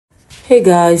Hey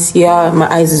guys, yeah, my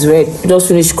eyes is red. Just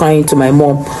finished crying to my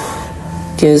mom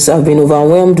because I've been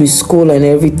overwhelmed with school and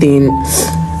everything.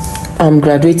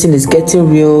 Graduating is getting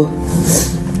real.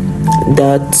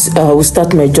 That I will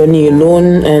start my journey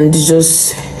alone, and it's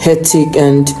just hectic.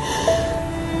 And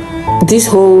this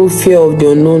whole fear of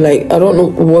the unknown, like I don't know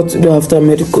what to do after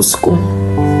medical school.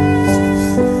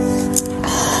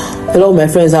 A lot of my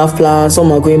friends have plans.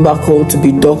 Some are going back home to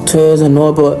be doctors and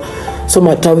all, but some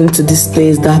are traveling to this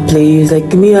place, that place.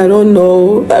 Like me, I don't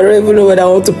know. I don't even know what I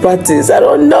want to practice. I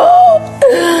don't know.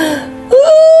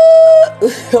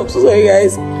 I'm so sorry,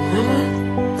 guys.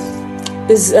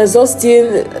 It's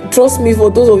exhausting. Trust me,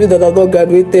 for those of you that have not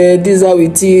graduated, this is how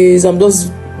it is. I'm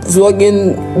just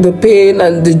vlogging the pain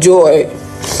and the joy.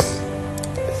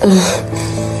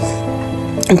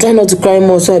 I'm trying not to cry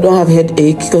more so I don't have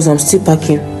headache because I'm still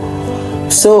packing.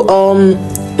 So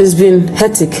it's been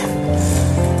hectic.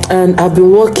 And I've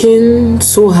been working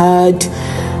so hard.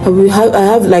 I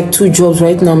have like 2 jobs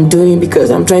right now I'm doing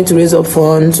because I'm trying to raise up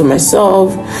funds for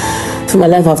myself, for my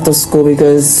life after school,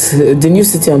 because the new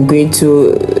city I'm going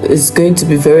to is going to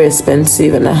be very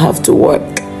expensive and I have to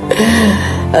work.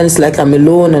 And it's like I'm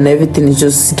alone and everything is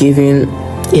just giving,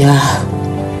 yeah.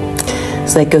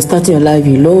 It's like you're starting your life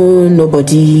alone,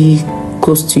 nobody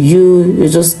close to you, you're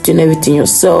just doing everything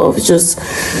yourself.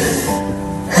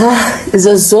 It's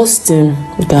exhausting,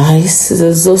 guys. It's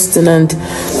exhausting, and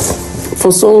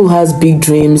for someone who has big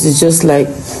dreams, it's just like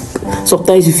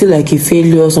sometimes you feel like a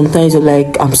failure. Sometimes you're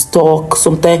like, I'm stuck.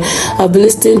 Sometimes I've been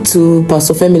listening to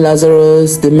Pastor Femi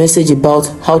Lazarus, the message about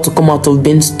how to come out of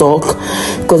being stuck,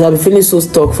 because I've been feeling so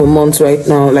stuck for months right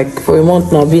now. Like for a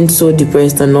month now, I've been so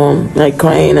depressed and all, like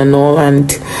crying and all. And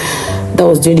that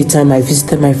was during the time I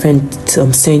visited my friend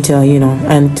Cynthia, you know,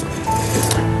 and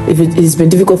it's been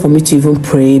difficult for me to even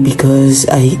pray because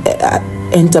I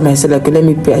enter myself like, let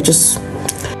me pray.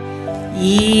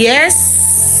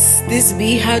 Yes, this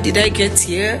me. How did I get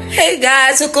here? Hey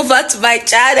guys, welcome back to my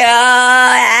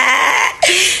channel.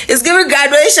 It's giving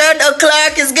graduation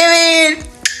o'clock. It's giving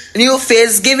new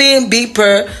face, giving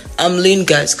beeper. I'm lean,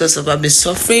 guys, because I've been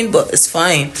suffering, but it's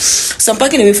fine. So I'm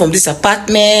packing away from this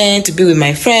apartment to be with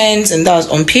my friends, and that was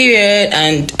on period,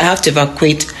 and I have to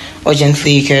evacuate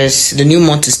urgently because the new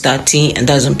month is starting, and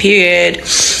that's on period,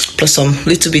 plus some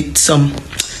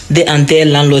there and there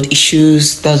landlord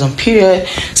issues. That's on period.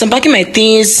 So I'm packing my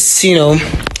things, you know.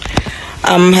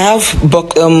 I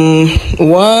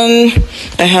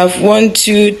have 1,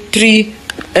 2, 3,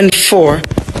 and 4.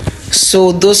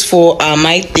 So those 4 are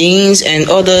my things, and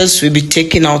others will be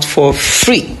taken out for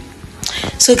free.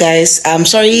 So guys, I'm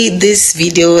sorry this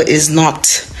video is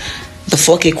not the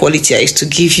 4K quality I used to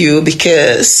give you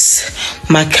because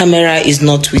my camera is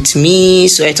not with me.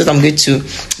 So I thought I'm going to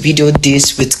video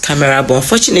this with camera, but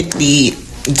unfortunately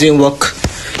it didn't work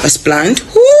as planned.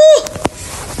 Woo!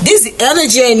 This is the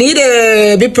energy I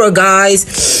needed. Be pro, guys.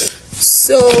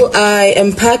 So I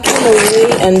am packing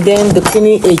away, and then the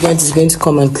cleaning agent is going to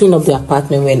come and clean up the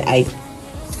apartment when I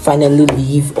finally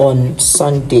leave on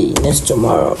Sunday, next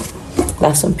tomorrow.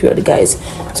 That's on period, guys.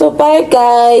 So bye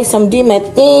guys, I'm doing my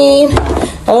thing.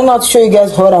 I don't know how to show you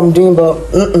guys what I'm doing, but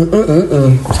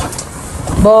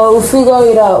but we'll figure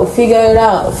it out.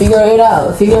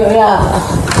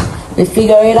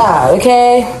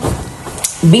 Okay,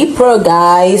 be pro,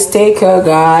 guys. Take care,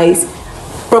 guys.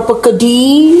 Proper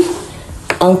KD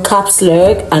on caps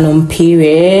lock and on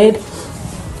period.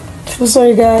 So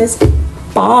sorry guys,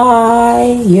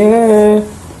 bye. Yeah,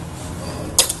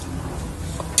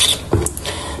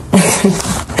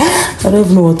 I don't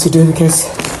even know what to do because,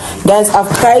 guys, I've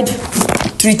cried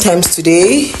 3 times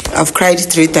today.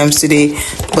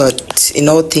 But in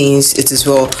all things, it is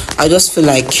well. I just feel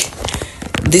like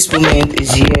this moment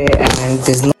is here, and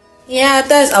there's no. Yeah,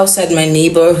 that's outside my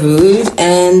neighborhood,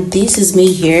 and this is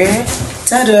me here,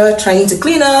 tada, trying to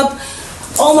clean up.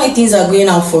 All my things are going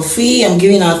out for free. I'm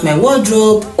giving out my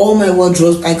wardrobe, all my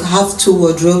wardrobes. I have 2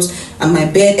 wardrobes and my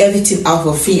bed, everything out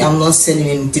for free. I'm not selling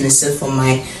anything except for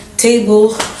my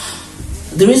table.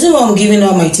 The reason why I'm giving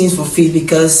out my things for free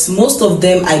because most of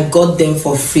them I got them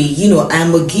for free. You know,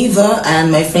 I'm a giver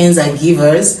and my friends are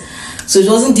givers, so it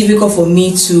wasn't difficult for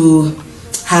me to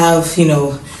have, you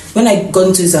know, when I got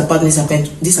into this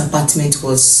apartment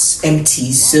was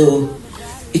empty. So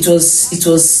it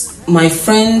was my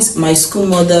friends, my school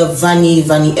mother, Vanny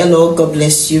Elo, God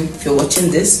bless you if you're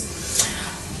watching this.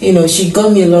 You know, she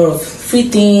got me a lot of free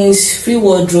things, free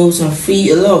wardrobes, and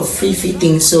a lot of free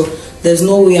things. So there's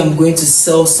no way I'm going to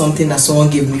sell something that someone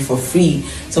gave me for free.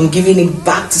 So I'm giving it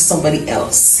back to somebody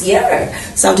else. Yeah.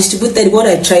 So I've distributed. What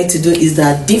I try to do is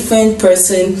that different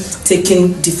person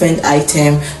taking different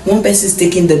item. One person is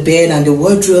taking the bed and the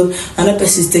wardrobe. Another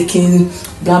person is taking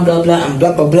blah blah blah and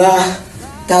blah blah blah.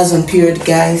 That's on period,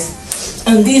 guys.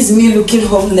 And this is me looking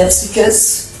homeless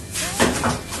because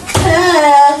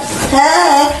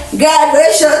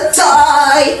graduation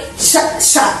time. Shut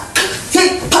shut.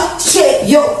 Hip hop shit,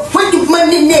 yo, put the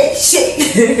money in that shit.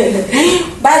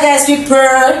 Bye guys, people.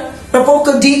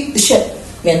 Rapoka D, the shit,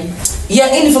 man. Yeah,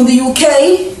 in from the UK,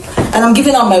 and I'm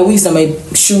giving out my wigs and my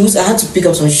shoes. I had to pick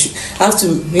up some shoes. I have to,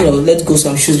 let go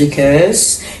some shoes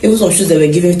because it was some shoes that were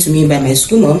given to me by my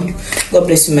school mom. God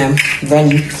bless you, ma'am,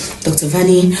 Vanny, Dr.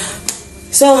 Vanny.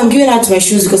 So I'm giving out my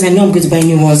shoes because I know I'm going to buy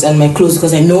new ones, and my clothes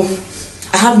because I know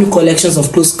I have new collections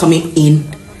of clothes coming in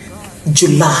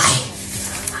July.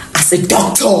 As a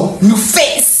doctor, new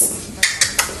face.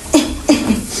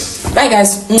 Bye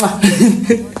guys.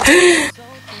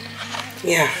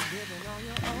 Yeah.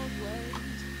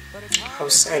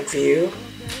 Outside view.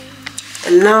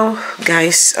 And now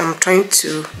guys, I'm trying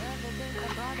to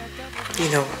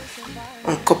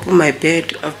uncouple my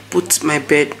bed. I've put my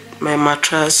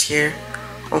mattress here,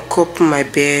 uncouple my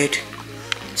bed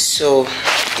so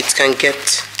it can get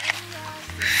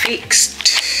fixed.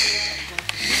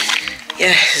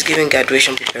 Yeah, it's giving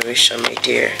graduation preparation, my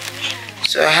dear.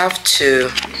 So I have to,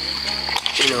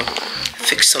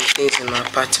 fix some things in my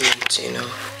apartment,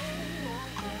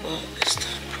 What is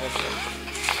that problem?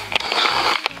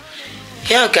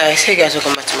 Yeah, guys. Hey, guys.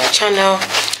 Welcome back to my channel.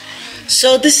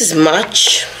 So this is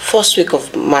March, first week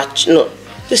of March. No,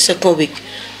 this second week.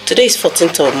 Today is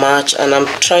 14th of March, and I'm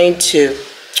trying to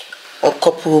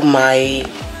uncouple my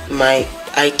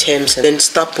items and then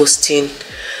start posting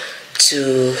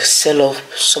to sell off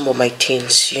some of my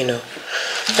things,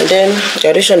 And then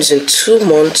graduation is in 2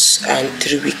 months and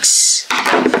 3 weeks,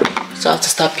 so I have to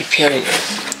start preparing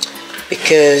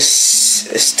because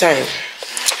it's time.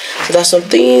 So there's some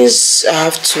things I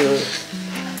have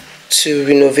to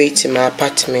renovate in my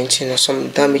apartment, some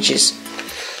damages.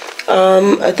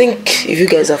 I think if you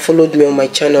guys have followed me on my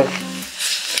channel,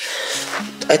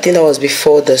 I think that was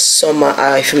before the summer,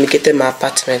 I fumigated my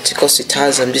apartment because it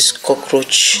has this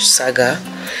cockroach saga.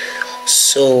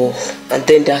 So, and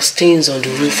then there are stains on the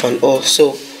roof and all.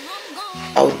 So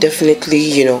I would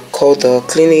definitely, call the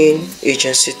cleaning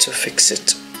agency to fix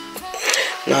it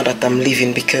now that I'm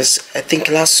leaving, because I think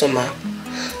last summer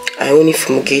I only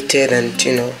fumigated and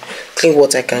clean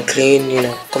what I can clean.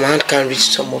 My hand can't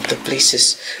reach some of the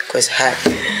places because it's high.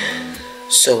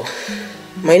 So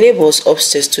my neighbors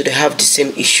upstairs too, they have the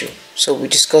same issue, so we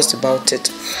discussed about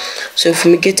it. So we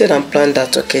fumigated and planned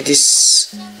that, okay, this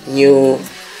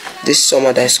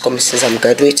summer that is coming, since I'm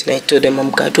graduating, I told them I'm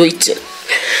graduating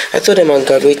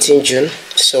June.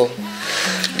 So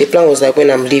the plan was like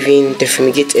when I'm leaving, they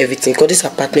fumigate everything, because this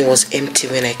apartment was empty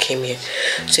when I came here.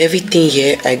 So everything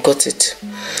here I got it,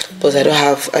 but I don't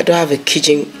have a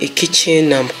kitchen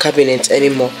cabinet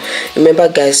anymore. Remember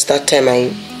guys, that time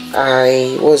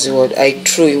I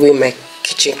threw away my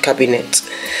kitchen cabinet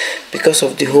because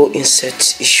of the whole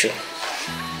insect issue.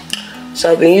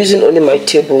 So I've been using only my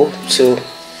table to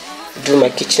do my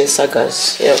kitchen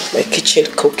sagas, my kitchen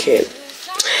cooking.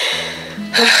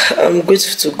 I'm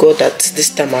grateful to God that this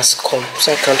time has come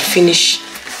so I can finish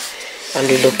and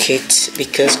relocate,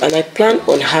 and I plan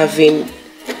on having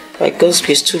my girl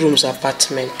space 2 rooms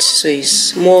apartment, so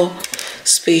it's more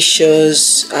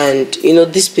spacious. And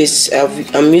this space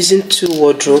I'm using 2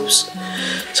 wardrobes,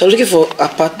 so I'm looking for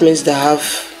apartments that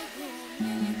have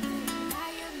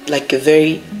like a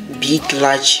very big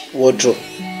large wardrobe,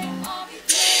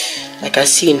 like I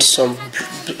see in some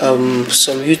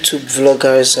YouTube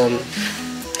vloggers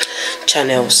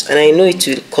channels, and I know it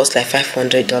will cost like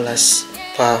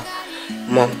 $500 per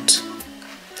month,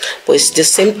 but it's the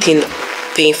same thing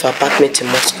paying for apartment in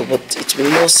Moscow, but it will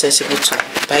be more sensible to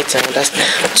buy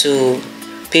it to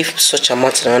pay such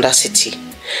amount in another city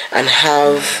and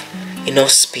have enough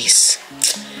space.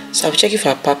 So I'll be checking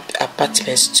for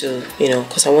apartments too,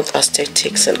 because I want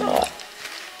aesthetics and all.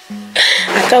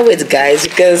 I can't wait guys,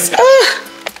 because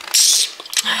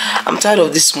I'm tired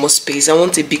of this small space. I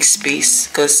want a big space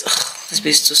because this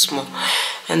space is too small.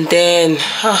 And then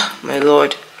my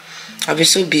lord, I've been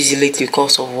so busy lately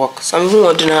because of work, so I'm even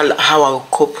wondering how I'll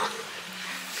cope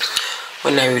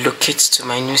when I relocate to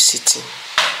my new city.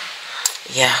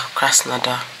 Yeah,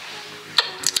 Krasnodar.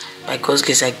 By God's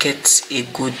grace, I get a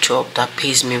good job that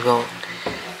pays me well.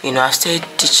 I've started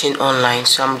teaching online,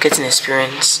 so I'm getting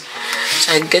experience.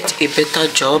 So I get a better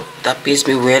job that pays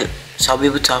me well, so I'll be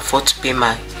able to afford to pay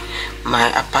my my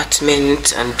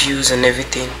apartment and bills and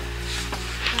everything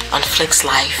and flex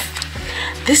life.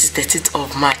 This is the 13th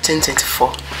of March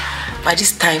 2024. By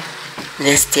this time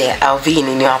next year, I'll be in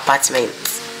a new apartment.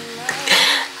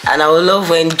 And I will love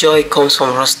when Joy comes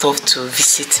from Rostov to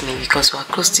visit me because we're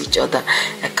close to each other.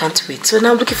 I can't wait. So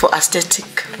now I'm looking for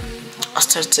aesthetic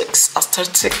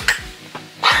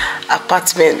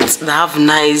apartments that have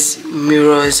nice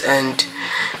mirrors and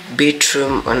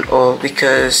bedroom and all,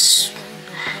 because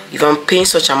if I'm paying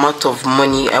such amount of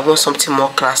money, I want something more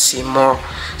classy, more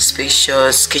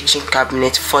spacious, kitchen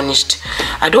cabinet, furnished.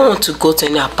 I don't want to go to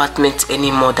any apartment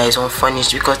anymore that is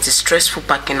unfurnished because it's stressful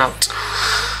packing out,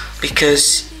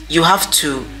 because you have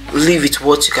to live with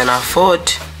what you can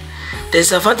afford.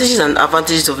 There's advantages and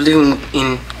advantages of living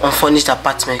in unfurnished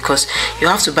apartment because you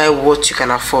have to buy what you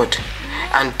can afford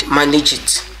and manage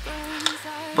it.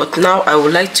 But now I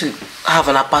would like to have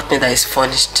an apartment that is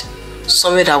furnished,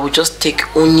 somewhere that will just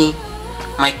take only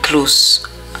my clothes.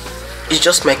 It's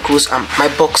just my clothes and my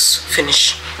box,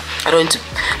 finish. I don't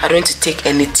need to take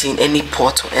anything, any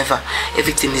pot, whatever.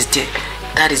 Everything is there.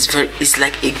 That is it's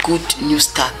like a good new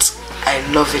start. I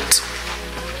love it.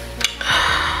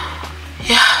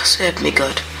 Yeah, so help me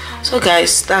God. So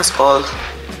guys, that's all.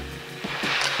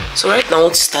 So right now I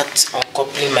want to start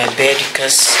uncoupling my bed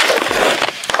because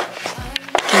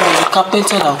there's a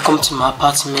carpenter that will come to my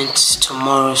apartment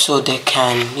tomorrow so they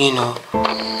can, you know,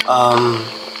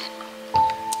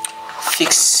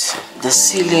 fix the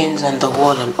ceilings and the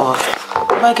wall and all.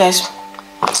 Bye guys.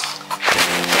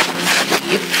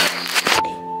 Yep.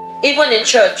 Even in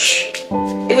church.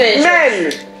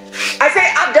 Men, I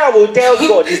say Abda will tell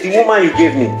God is the woman you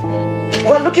gave me.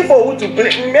 We're looking for who to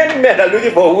blame. Many men are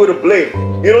looking for who to blame.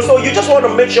 You know, so you just want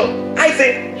to make sure. I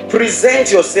think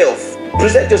present yourself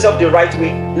the right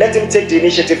way. Let him take the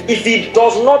initiative. If he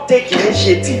does not take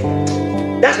initiative,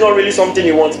 that's not really something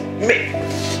you want.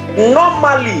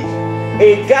 Normally,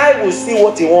 a guy will see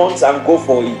what he wants and go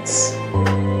for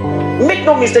it. Make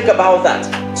no mistake about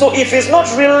that. So if he's not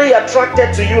really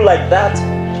attracted to you like that,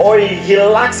 or he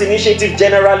lacks initiative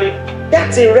generally,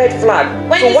 that's a red flag.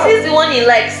 When he sees the one he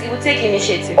likes, he will take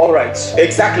initiative. All right,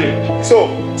 exactly. So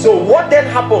what then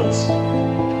happens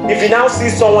if he now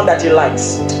sees someone that he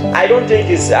likes? I don't think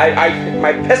it's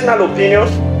my personal opinion,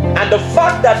 and the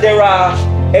fact that there are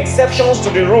exceptions to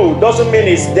the rule doesn't mean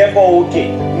it's therefore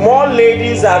okay. More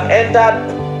ladies have entered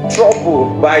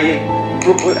trouble by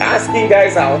asking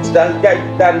guys out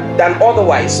than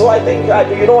otherwise. So I think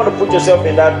you don't want to put yourself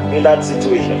in that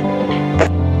situation.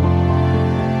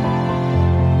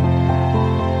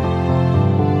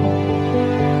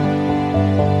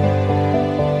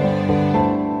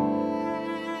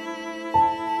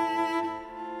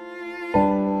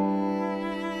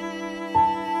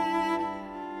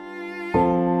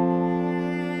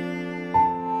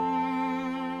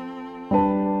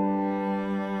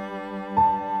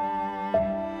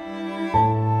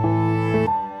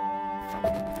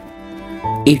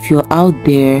 If you're out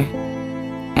there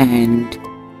and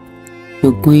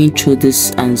you're going through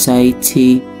this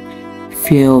anxiety,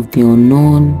 fear of the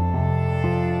unknown,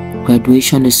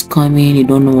 graduation is coming, you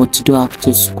don't know what to do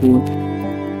after school,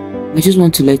 I just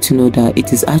want to let you know that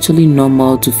it is actually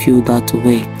normal to feel that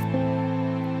way.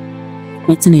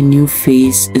 Getting a new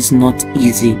phase is not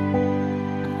easy.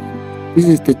 This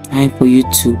is the time for you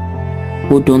to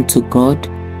hold on to God.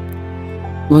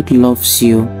 God loves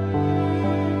you.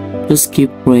 Just keep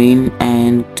praying,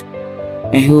 and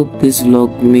I hope this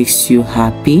vlog makes you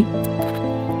happy.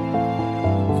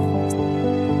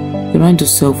 Surround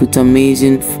yourself with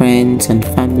amazing friends and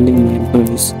family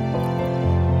members.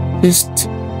 Just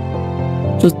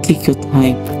take your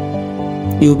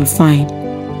time. You'll be fine.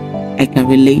 I can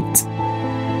relate.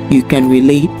 You can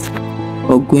relate.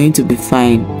 We're going to be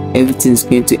fine. Everything's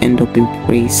going to end up in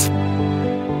praise.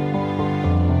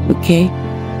 Okay?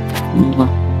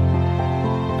 Mwah.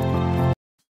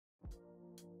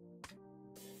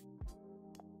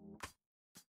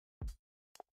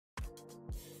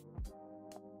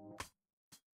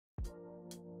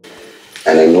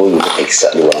 And I know you know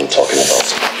exactly what I'm talking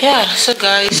about. Yeah, so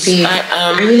guys, Babe,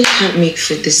 I really can't make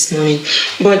food this morning,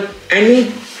 but I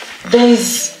mean,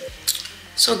 there's...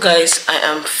 So guys, I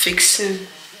am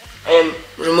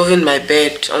removing my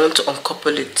bed. I want to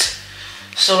uncouple it.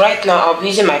 So right now, I'll be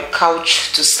using my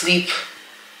couch to sleep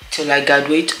till I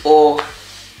graduate, or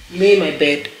lay my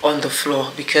bed on the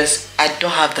floor because I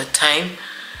don't have the time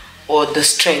or the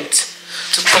strength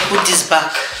to couple this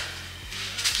back.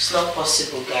 It's not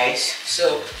possible, guys.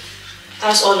 So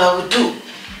that's all I would do.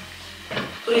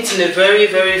 Put it in a very,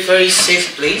 very, very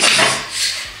safe place.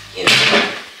 You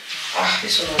know.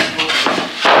 This one was broken.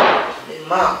 The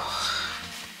mouth.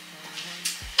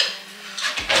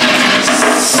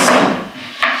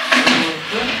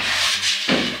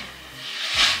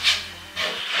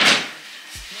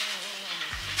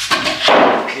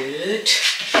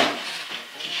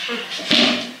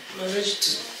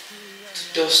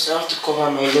 Just have to cover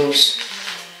my nose.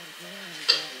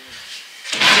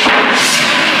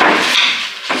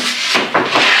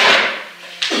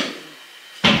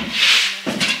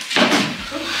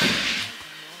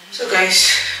 So guys,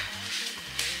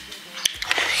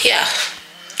 yeah,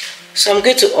 so I'm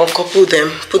going to uncouple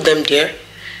them, put them there,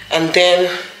 and then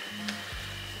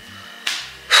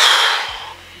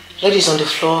let this on the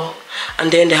floor, and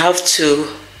then they have to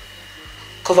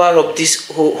cover up these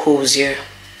holes here.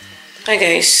 Hi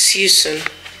guys, see you soon.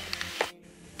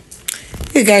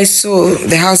 Hey guys, so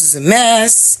the house is a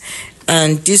mess,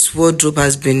 and this wardrobe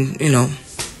has been, you know,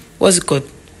 what's it called,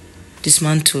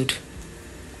 dismantled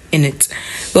in it.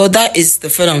 Well, that is the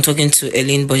friend I'm talking to,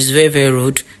 Eileen, but she's very, very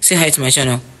rude. Say hi to my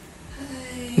channel.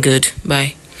 Hi. Good,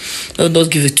 bye. Don't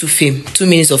give it 2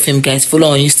 minutes of fame, guys. Follow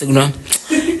on Instagram.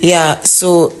 Yeah,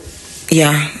 so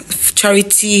yeah,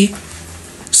 charity,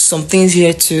 some things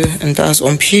here too, and that's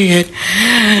on period.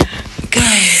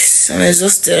 Guys, I'm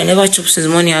exhausted. I never chop since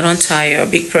morning. I don't tire.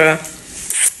 Big prayer.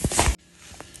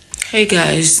 Hey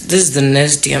guys, this is the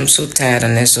next day. I'm so tired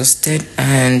and exhausted,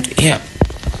 and yeah,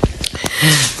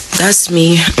 that's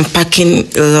me. I'm packing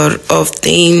a lot of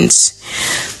things.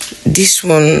 This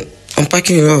one, I'm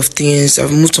packing a lot of things.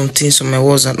 I've moved some things on my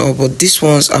walls and all, but these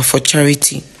ones are for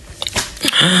charity.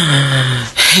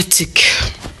 Hectic.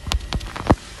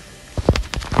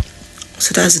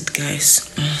 So that's it, guys.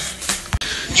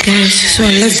 Guys, so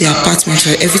I left the apartment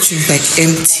where everything's like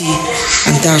empty,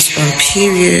 and that's on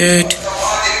period.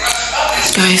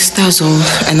 Guys, that's all,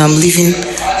 and I'm leaving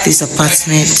this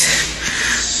apartment.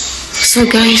 So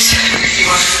guys,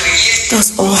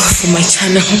 that's all for my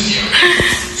channel.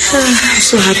 I'm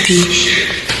so happy.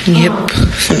 Yep.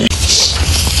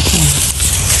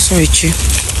 Sorry, Chi.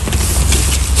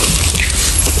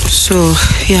 So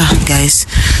yeah, guys,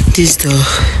 this is the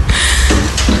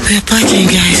we're packing,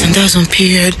 guys, and that's on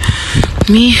period.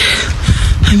 Me,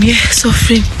 I'm here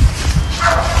suffering.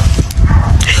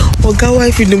 Oga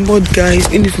wife in the mud, guys,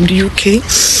 in from the UK.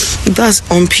 That's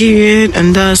on period,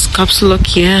 and that's caps lock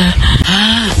here.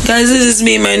 Guys, this is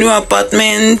me in my new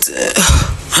apartment.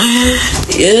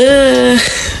 Yeah,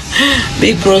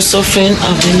 big bro suffering.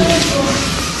 I've been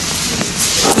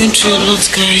going through a lot,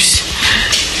 guys.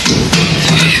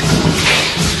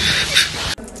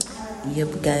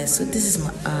 Yep, guys, so this is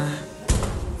my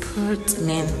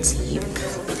apartment. Yep.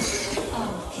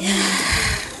 Yeah.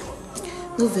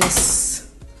 No verse.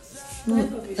 No,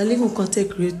 I live in content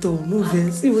creator. No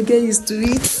verse. You will get used to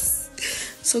it.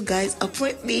 So guys,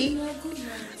 apparently,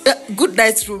 good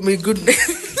night from me. Good night.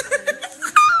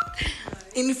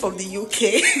 In from the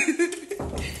UK.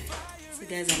 So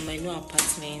guys, I'm in my new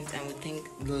apartment, and we thank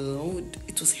the Lord.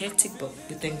 It was hectic, but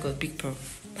we thank God. Big pro.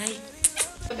 Bye.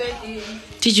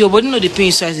 Did your body know the pain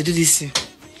so I to do this thing?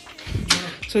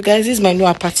 So guys, this is my new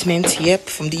apartment. Yep,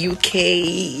 from the UK.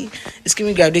 It's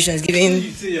giving graduation. It's giving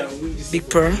big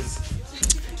pro.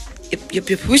 Yep.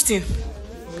 Which thing?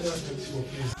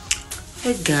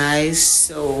 Hey guys,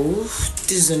 so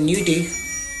this is a new day.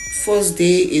 First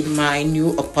day in my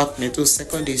new apartment. Or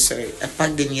second day, sorry. I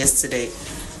packed in yesterday.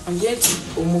 I'm going to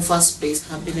Omufa's place,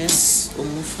 Happiness.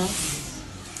 Omufa.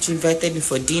 She invited me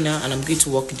for dinner, and I'm going to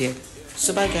work there.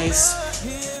 So bye, guys.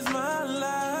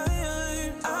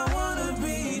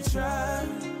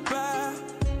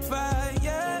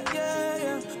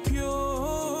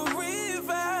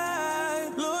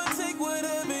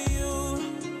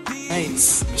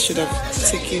 Nice. I should have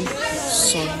taken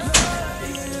some.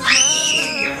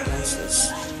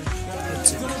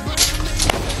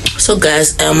 So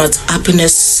guys, I'm at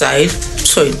Happiness side.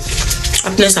 Sorry,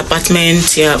 Happiness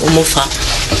apartment. Yeah, Umufa.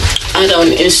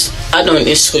 Add on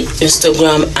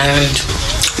Instagram and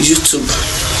YouTube.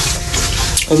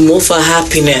 Umufa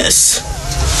Happiness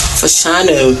for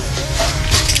channel.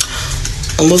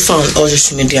 Umufa on all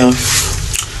social media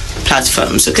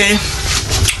platforms. Okay.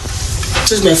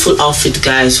 This is my full outfit,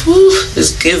 guys. Woo,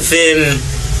 it's giving.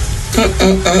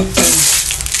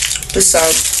 This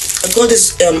out. I got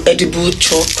this edible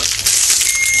chalk,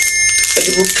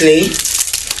 edible clay.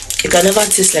 It can never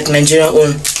taste like Nigerian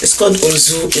own. It's called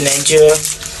Unzu in Nigeria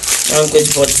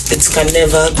language, but it can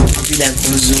never be like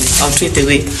Unzu. I'll throw it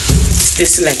away. It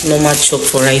tastes like normal chalk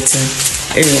for writing.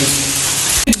 Anyway,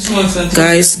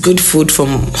 guys, good food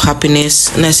from Happiness.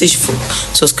 And I say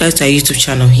subscribe to our YouTube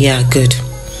channel. Yeah, good.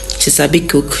 She's a big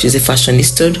cook. She's a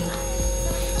fashionista.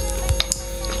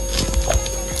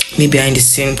 Me behind the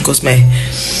scene because my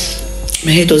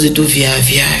hair doesn't do via.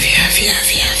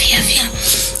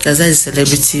 That's a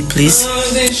celebrity, please.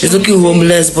 She's looking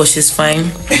homeless, but she's fine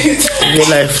in real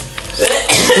life.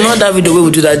 Not that video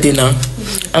we do that day now.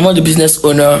 I'm not the business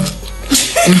owner.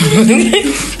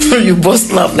 You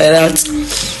both laugh like that.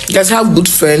 Guys, have good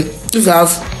friends. If you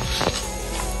have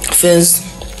friends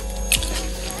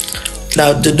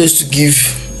that they just to give,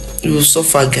 you will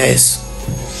suffer, guys.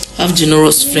 Have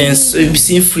generous friends, so you'll be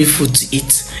seeing free food to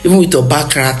eat. Even with your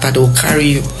bad character, they will carry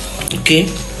you. Okay,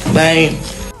 bye.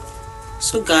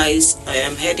 So guys, I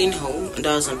am heading home, and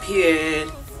as I'm here,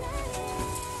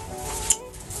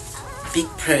 big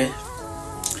prayer.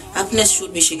 Happiness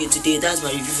showed me shege today. That's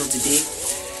my review for today.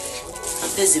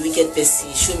 Happiness the wicked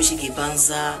person. Show me shege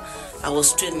banza. I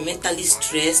was stressed, mentally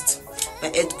stressed. I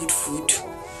ate good food.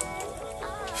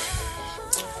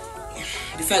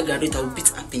 Before I graduate, I will beat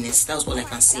happiness. That's all I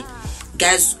can say.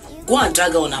 Guys, go and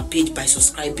drag her on our page by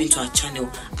subscribing to our channel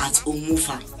at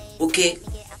Omufa. Okay?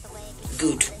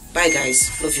 Good. Bye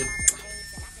guys. Love you.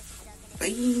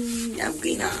 Bye. I'm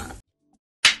going now.